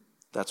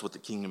 That's what the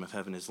kingdom of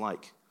heaven is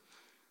like.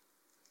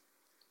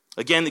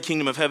 Again, the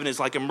kingdom of heaven is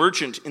like a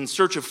merchant in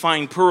search of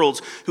fine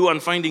pearls, who on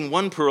finding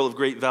one pearl of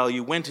great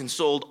value went and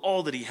sold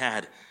all that he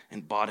had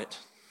and bought it.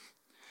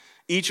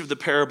 Each of the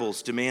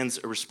parables demands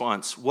a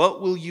response. What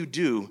will you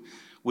do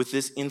with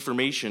this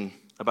information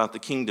about the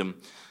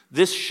kingdom?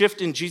 This shift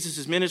in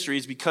Jesus' ministry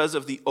is because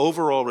of the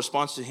overall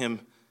response to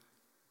him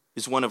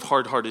is one of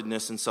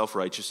hard-heartedness and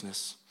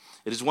self-righteousness.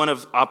 It is one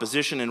of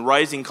opposition and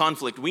rising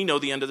conflict. We know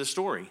the end of the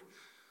story.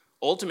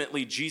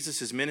 Ultimately,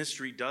 Jesus'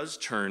 ministry does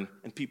turn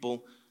and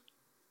people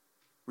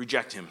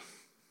reject him.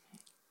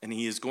 And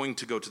he is going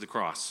to go to the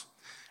cross.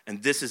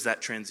 And this is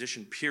that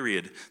transition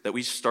period that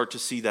we start to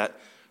see that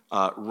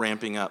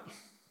ramping up.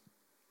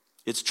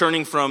 It's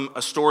turning from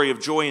a story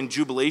of joy and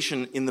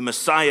jubilation in the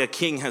Messiah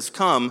King has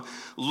come,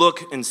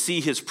 look and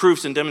see his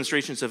proofs and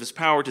demonstrations of his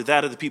power, to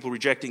that of the people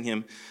rejecting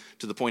him,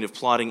 to the point of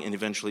plotting and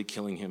eventually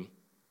killing him.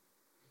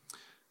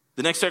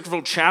 The next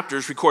several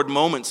chapters record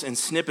moments and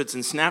snippets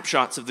and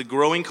snapshots of the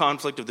growing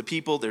conflict of the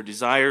people, their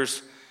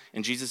desires,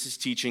 and Jesus'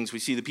 teachings. We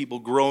see the people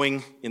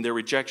growing in their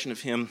rejection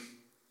of him.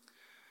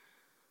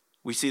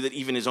 We see that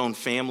even his own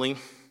family,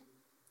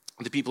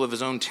 the people of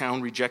his own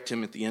town, reject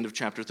him at the end of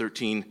chapter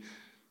 13.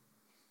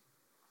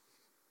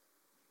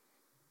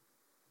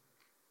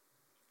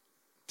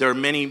 There are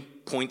many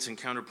points and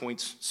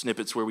counterpoints,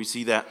 snippets where we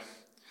see that.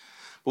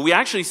 But we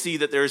actually see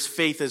that there is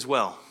faith as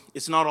well.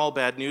 It's not all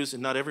bad news,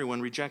 and not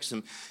everyone rejects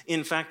him.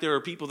 In fact, there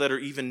are people that are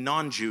even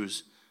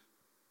non-Jews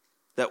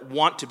that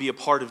want to be a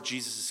part of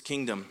Jesus'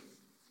 kingdom.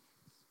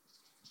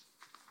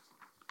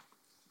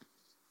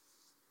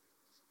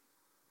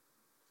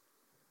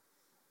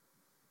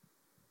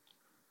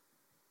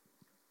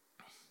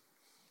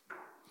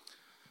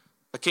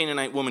 A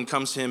Canaanite woman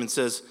comes to him and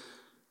says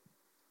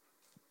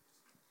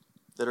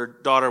that her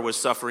daughter was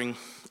suffering,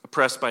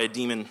 oppressed by a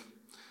demon.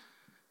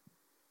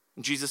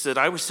 And Jesus said,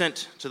 I was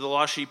sent to the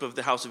lost sheep of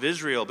the house of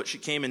Israel. But she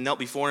came and knelt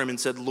before him and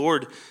said,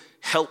 Lord,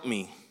 help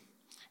me.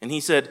 And he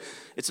said,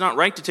 it's not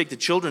right to take the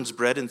children's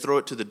bread and throw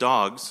it to the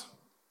dogs.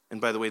 And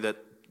by the way, that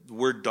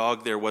word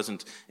dog there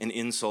wasn't an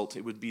insult.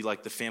 It would be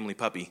like the family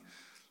puppy.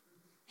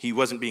 He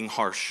wasn't being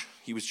harsh.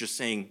 He was just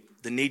saying,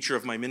 the nature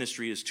of my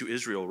ministry is to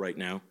Israel right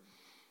now.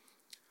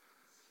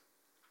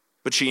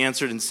 But she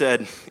answered and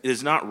said, it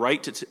is not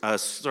right to,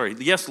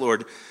 yes,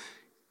 Lord,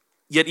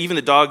 Yet even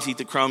the dogs eat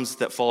the crumbs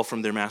that fall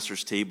from their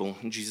master's table.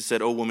 And Jesus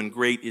said, "O woman,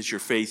 great is your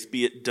faith.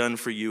 Be it done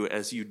for you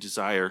as you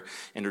desire."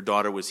 And her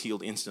daughter was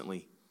healed instantly.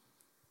 Do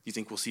you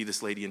think we'll see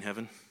this lady in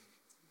heaven?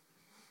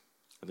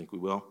 I think we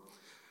will.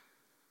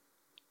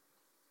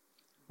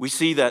 We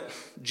see that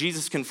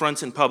Jesus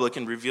confronts in public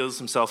and reveals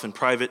himself in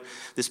private.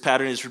 This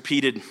pattern is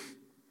repeated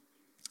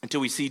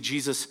until we see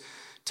Jesus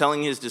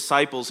telling his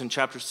disciples in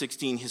chapter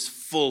 16 his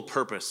full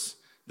purpose.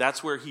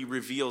 That's where he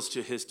reveals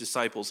to his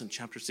disciples in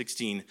chapter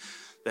 16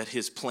 that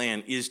his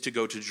plan is to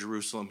go to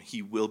Jerusalem.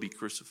 He will be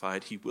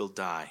crucified. He will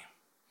die.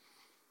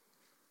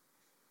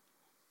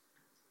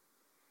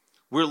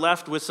 We're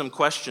left with some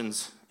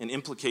questions and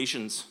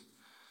implications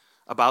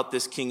about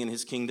this king and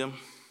his kingdom.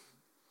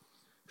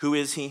 Who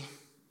is he?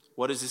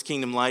 What is his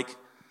kingdom like?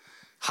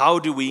 How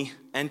do we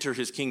enter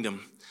his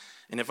kingdom?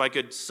 And if I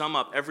could sum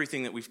up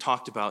everything that we've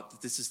talked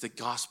about, this is the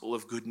gospel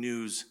of good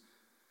news.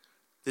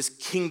 This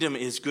kingdom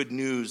is good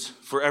news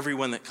for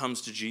everyone that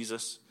comes to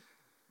Jesus.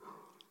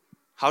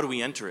 How do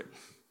we enter it?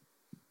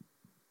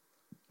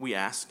 We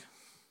ask.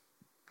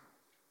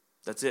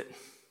 That's it.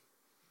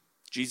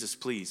 Jesus,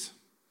 please,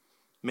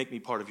 make me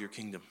part of your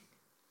kingdom.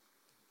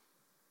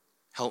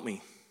 Help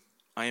me.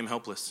 I am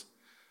helpless.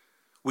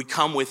 We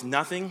come with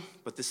nothing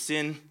but the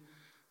sin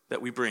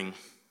that we bring.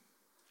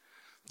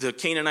 The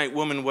Canaanite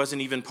woman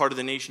wasn't even part of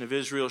the nation of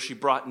Israel. She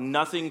brought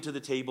nothing to the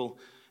table,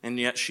 and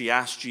yet she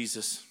asked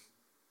Jesus,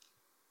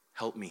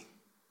 "Help me."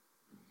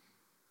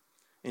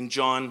 In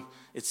John,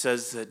 it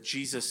says that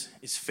Jesus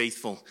is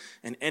faithful,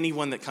 and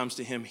anyone that comes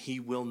to him, he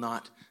will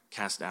not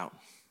cast out.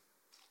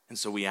 And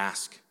so we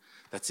ask.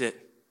 That's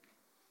it.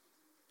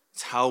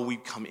 It's how we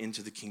come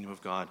into the kingdom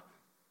of God.